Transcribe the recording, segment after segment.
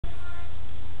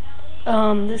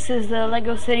This is the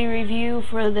Lego City review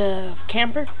for the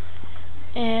camper,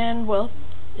 and well,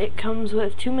 it comes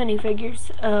with two minifigures.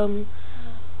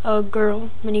 A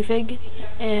girl minifig,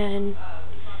 and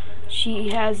she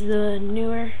has the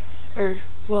newer,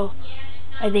 well,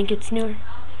 I think it's newer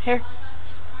hair,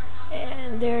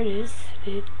 and there it is.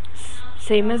 It's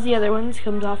same as the other ones,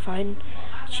 comes off fine.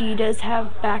 She does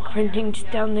have back printing just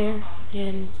down there,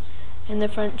 and in the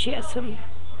front she has some.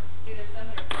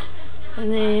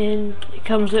 And then it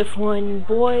comes with one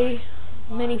boy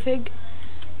minifig,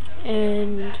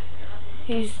 and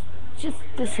he's just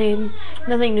the same,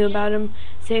 nothing new about him.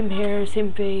 Same hair,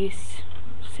 same face,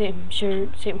 same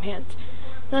shirt, same pants,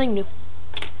 nothing new.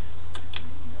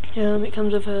 It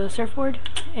comes with a surfboard,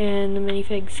 and the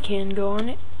minifigs can go on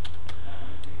it.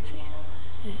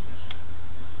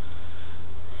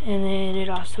 And then it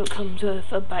also comes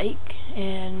with a bike,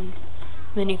 and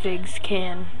minifigs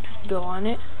can go on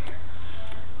it.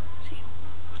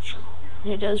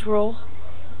 And it does roll.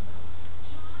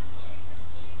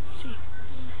 See?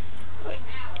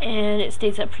 And it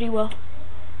stays up pretty well.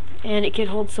 And it can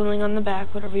hold something on the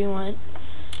back, whatever you want.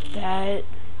 That,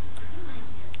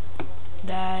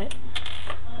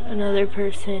 another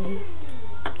person.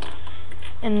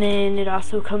 And then it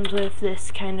also comes with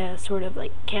this kind of sort of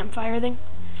like campfire thing.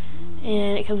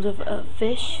 And it comes with a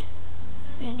fish.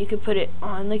 And you could put it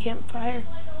on the campfire.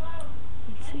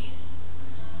 Let's see.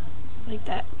 Like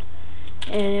that.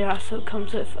 And it also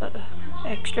comes with an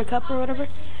extra cup or whatever.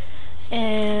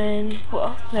 And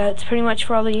well, that's pretty much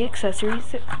for all the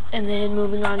accessories. And then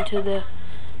moving on to the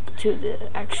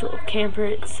actual camper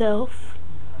itself.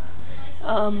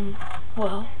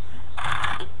 Well,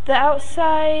 the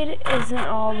outside isn't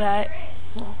all that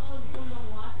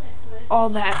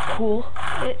cool.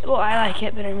 Well, I like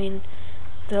it, but I mean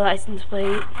the license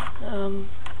plate,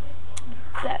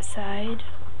 that side.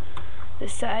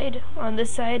 On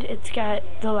this side, it's got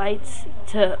the lights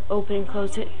to open and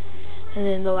close it, and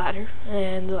then the ladder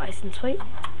and the license plate.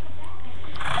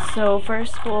 So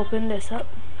first we'll open this up.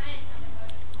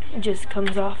 It just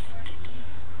comes off.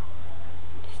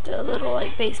 Just a little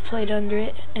like base plate under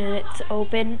it, and it's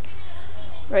open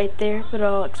right there, but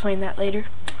I'll explain that later.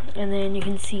 And then you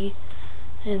can see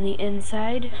in the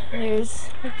inside, it's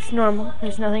normal,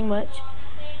 there's nothing much.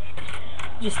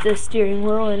 Just a steering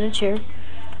wheel and a chair.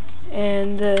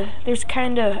 And there's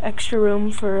kind of extra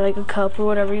room for like a cup or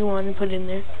whatever you want to put in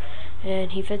there,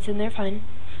 and he fits in there fine.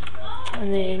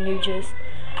 And then you just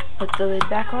put the lid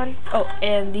back on. Oh,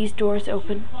 and these doors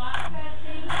open.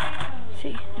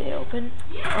 See, they open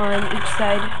on each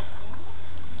side.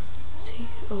 See,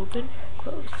 open,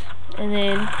 close. And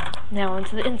then now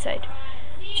onto the inside.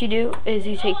 What you do is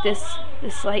you take this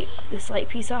light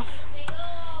piece off.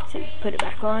 See, put it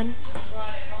back on.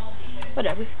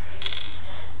 Whatever.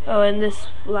 Oh, and this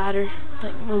ladder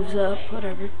like moves up,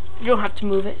 whatever. You don't have to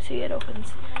move it, see, it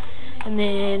opens. And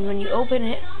then when you open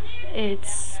it,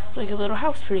 it's like a little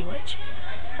house pretty much.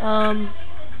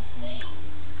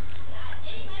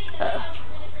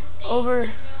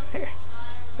 Over here,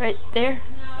 right there,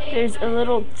 there's a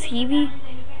little TV.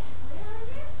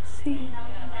 See,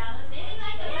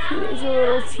 there's a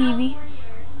little TV.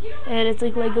 And it's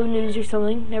like Lego News or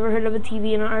something. Never heard of a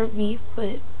TV in an RV,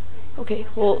 but okay,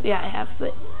 well, yeah, I have,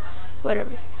 but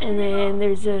whatever. And then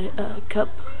there's a cup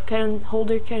kind of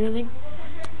holder kind of thing.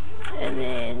 And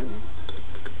then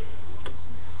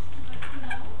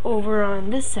over on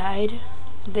this side,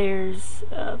 there's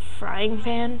a frying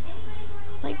pan,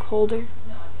 like holder,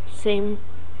 same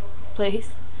place.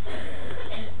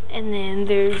 And then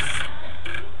there's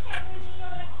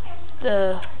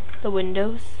the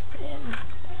windows, and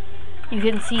you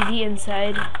can see the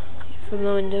inside from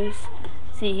the windows.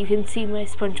 See, you can see my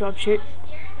SpongeBob shirt.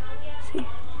 See,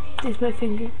 there's my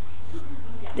finger.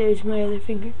 There's my other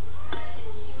finger.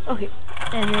 Okay,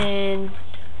 and then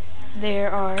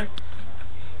there are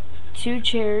two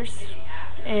chairs,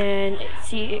 and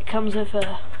see, it comes with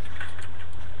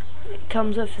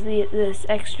this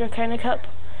extra kind of cup,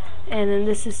 and then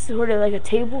this is sort of like a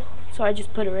table, so I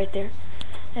just put it right there.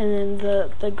 And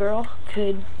then the girl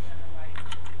could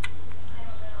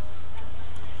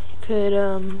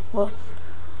well,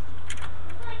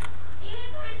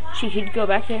 she could go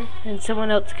back there, and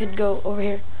someone else could go over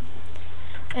here.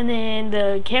 And then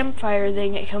the campfire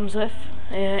thing it comes with,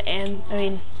 and I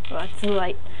mean, well, it's the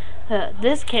light.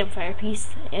 This campfire piece,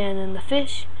 and then the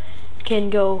fish can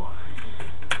go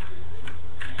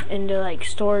into like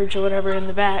storage or whatever in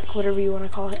the back, whatever you want to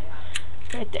call it,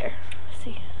 right there.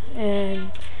 See,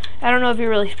 and I don't know if you're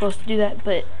really supposed to do that,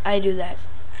 but I do that.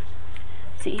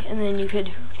 See, and then you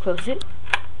could close it.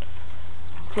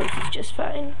 Closes just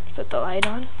fine. Put the light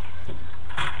on.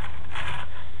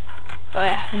 Oh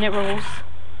yeah, and it rolls.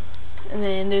 And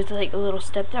then there's like a little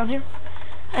step down here.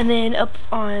 And then up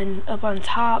on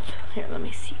top, here, let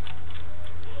me see.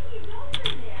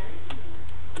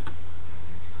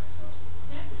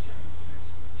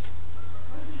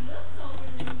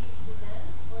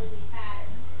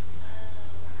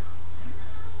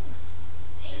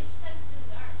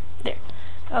 There.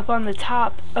 Up on the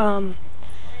top,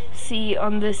 see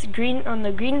on this green, on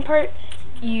the green part,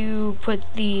 you put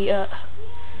the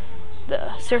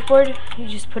surfboard. You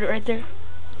just put it right there.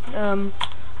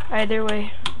 Either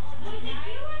way.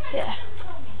 Yeah.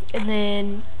 And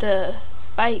then the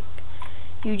bike,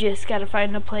 you just gotta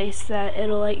find a place that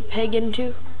it'll like peg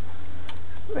into.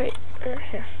 Right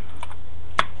here.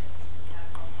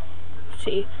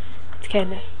 See, it's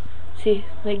kinda, see,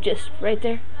 like just right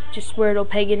there. Just where it'll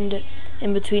peg into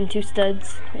in between two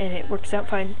studs, and it works out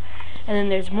fine. And then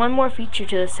there's one more feature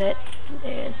to the set,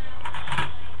 and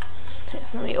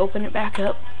let me open it back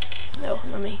up. No,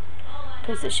 let me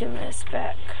position this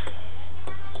back.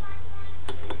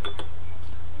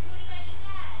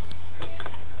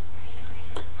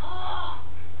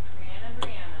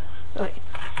 Okay,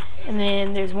 and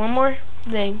then there's one more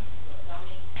thing.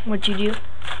 What you do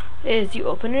is you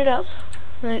open it up.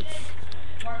 Let's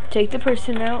take the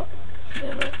person out.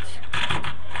 Let's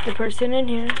the person in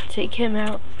here, take him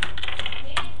out,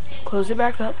 close it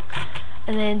back up,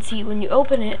 and then see when you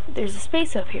open it, there's a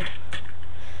space up here.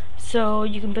 So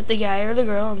you can put the guy or the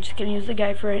girl, I'm just gonna use the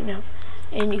guy for right now,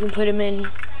 and you can put him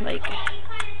in like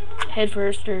head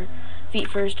first or feet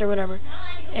first or whatever,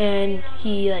 and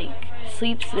he like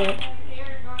sleeps there.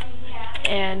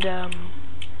 And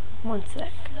one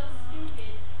sec.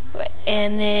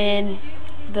 And then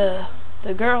the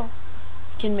girl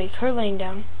can make her laying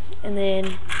down, and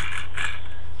then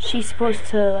she's supposed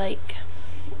to like,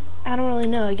 I don't really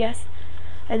know,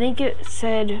 I think it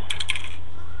said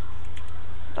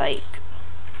like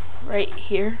right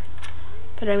here,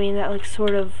 but I mean that looks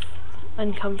sort of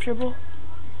uncomfortable,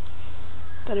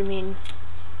 but I mean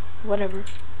whatever.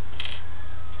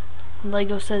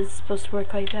 Lego says it's supposed to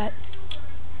work like that.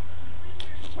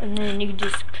 And then you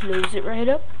just close it right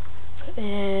up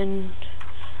and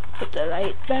put the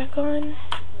light back on.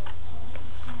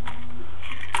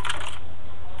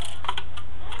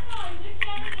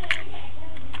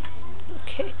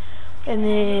 Okay, and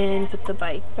then put the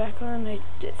bike back on. It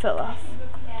fell off.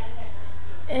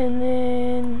 And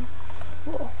then,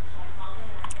 well,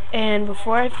 and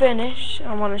before I finish,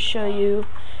 I want to show you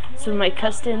some of my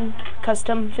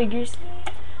custom figures.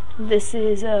 This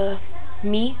is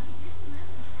me,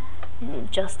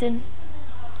 Justin.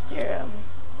 Here,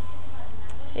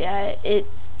 yeah, it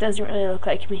doesn't really look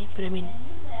like me, but I mean,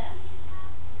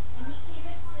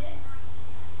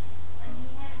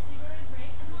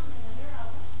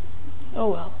 oh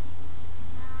well.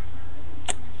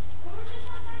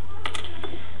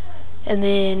 And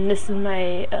then this is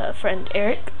my friend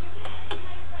Eric.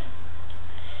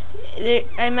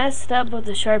 I messed up with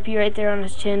the Sharpie right there on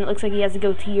his chin. It looks like he has a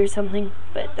goatee or something,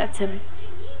 but that's him.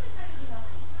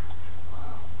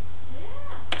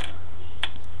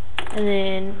 And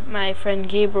then my friend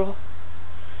Gabriel.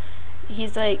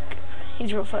 He's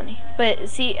real funny. But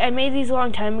see, I made these a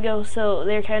long time ago, so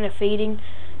they're kind of fading.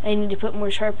 I need to put more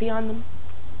Sharpie on them.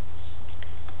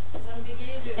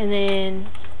 And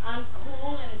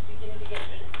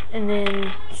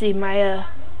then, see my I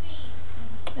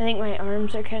think my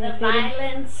arms are kind of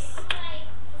fading.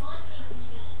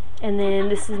 And then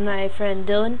this is my friend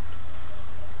Dylan.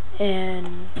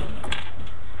 And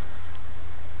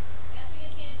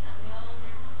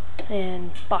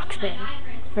Boxman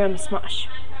from Smosh.